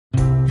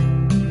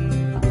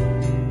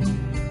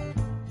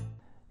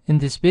In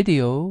this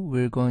video,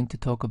 we're going to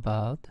talk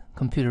about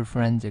computer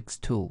forensics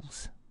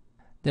tools.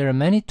 There are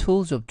many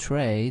tools of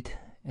trade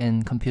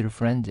in computer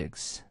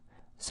forensics.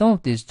 Some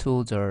of these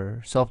tools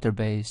are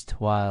software-based,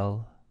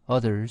 while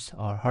others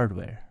are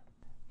hardware.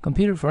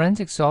 Computer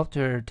forensics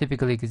software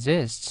typically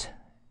exists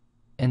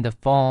in the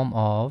form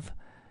of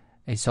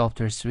a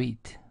software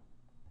suite.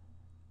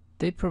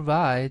 They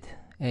provide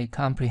a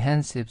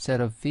comprehensive set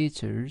of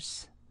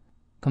features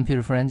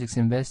computer forensics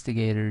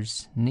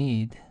investigators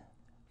need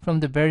from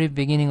the very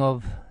beginning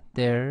of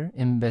their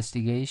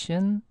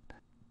investigation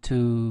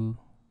to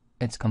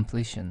its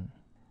completion.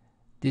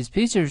 These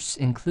features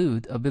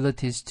include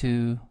abilities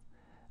to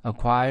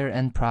acquire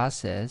and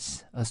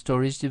process a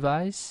storage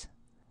device,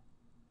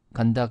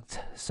 conduct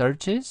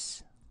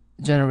searches,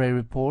 generate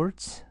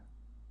reports,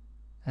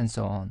 and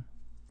so on.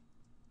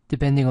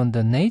 Depending on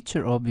the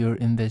nature of your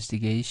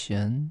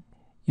investigation,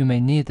 you may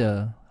need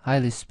a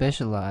highly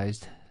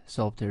specialized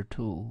software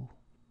tool.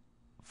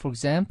 For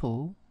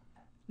example,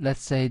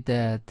 let's say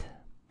that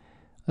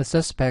a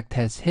suspect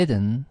has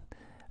hidden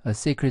a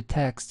secret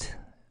text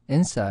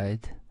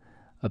inside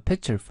a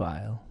picture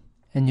file,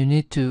 and you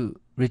need to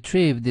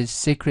retrieve this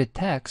secret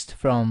text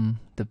from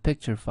the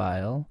picture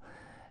file,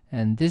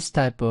 and this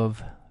type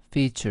of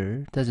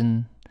feature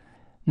doesn't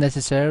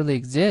necessarily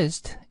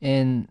exist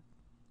in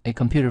a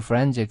computer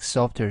forensics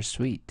software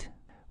suite,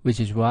 which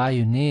is why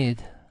you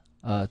need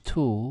a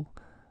tool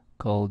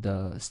called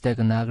the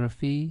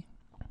steganography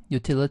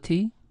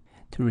utility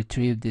to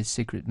retrieve this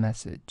secret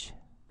message.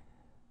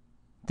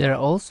 There are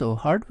also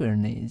hardware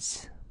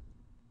needs.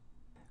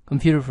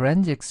 Computer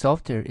forensics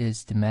software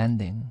is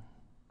demanding,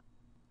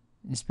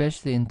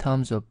 especially in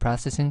terms of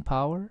processing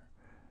power,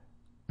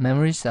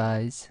 memory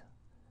size,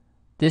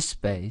 disk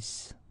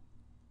space.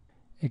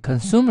 A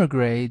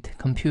consumer-grade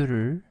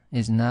computer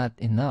is not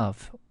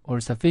enough or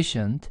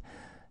sufficient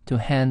to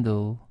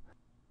handle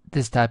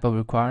this type of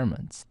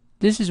requirements.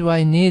 This is why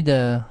you need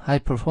a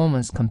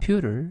high-performance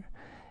computer,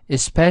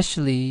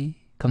 especially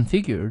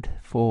configured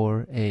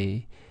for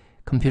a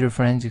computer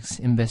forensics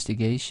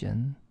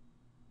investigation.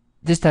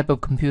 This type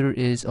of computer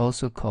is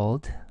also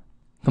called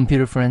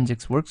computer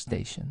forensics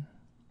workstation.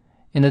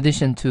 In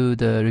addition to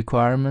the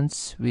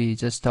requirements we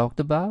just talked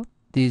about,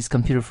 these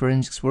computer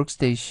forensics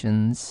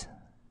workstations,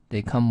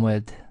 they come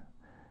with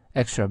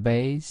extra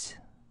bays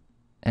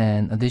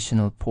and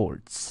additional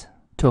ports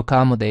to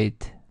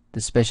accommodate the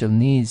special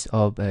needs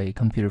of a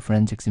computer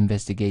forensics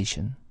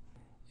investigation.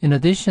 In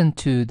addition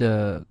to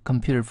the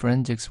computer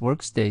forensics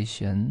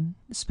workstation,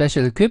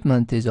 special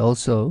equipment is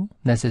also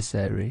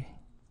necessary.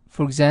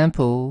 For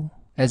example,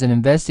 as an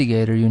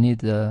investigator, you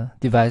need a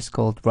device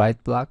called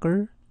write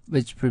blocker,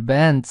 which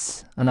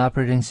prevents an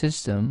operating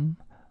system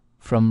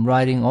from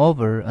writing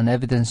over an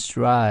evidence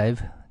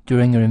drive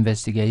during your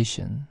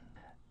investigation.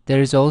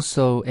 There is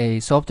also a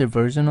software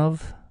version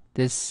of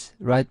this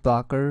write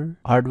blocker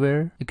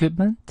hardware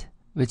equipment,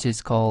 which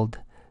is called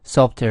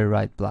software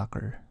write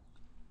blocker.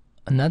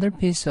 Another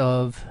piece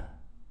of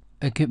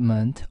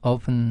equipment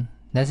often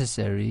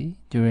necessary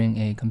during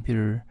a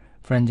computer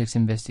forensics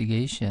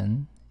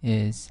investigation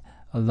is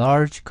a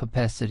large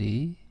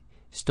capacity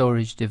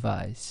storage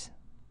device.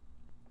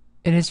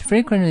 It is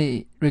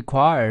frequently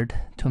required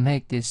to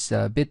make this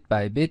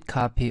bit-by-bit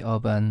copy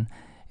of an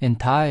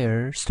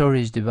entire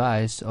storage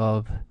device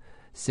of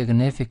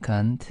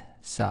significant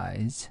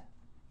size.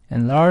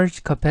 And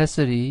large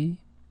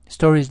capacity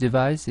storage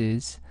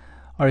devices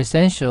are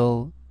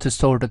essential to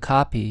store the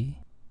copy.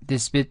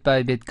 This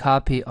bit-by-bit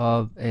copy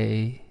of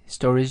a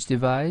storage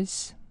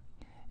device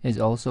is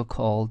also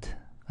called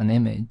an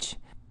image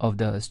of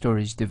the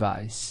storage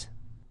device.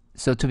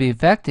 So to be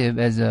effective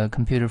as a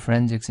computer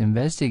forensics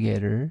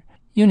investigator,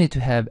 you need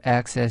to have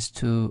access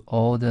to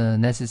all the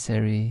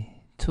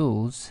necessary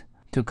tools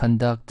to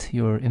conduct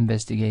your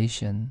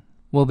investigation.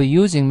 We'll be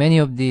using many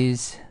of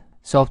these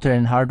software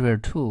and hardware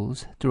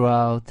tools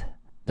throughout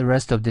the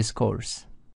rest of this course.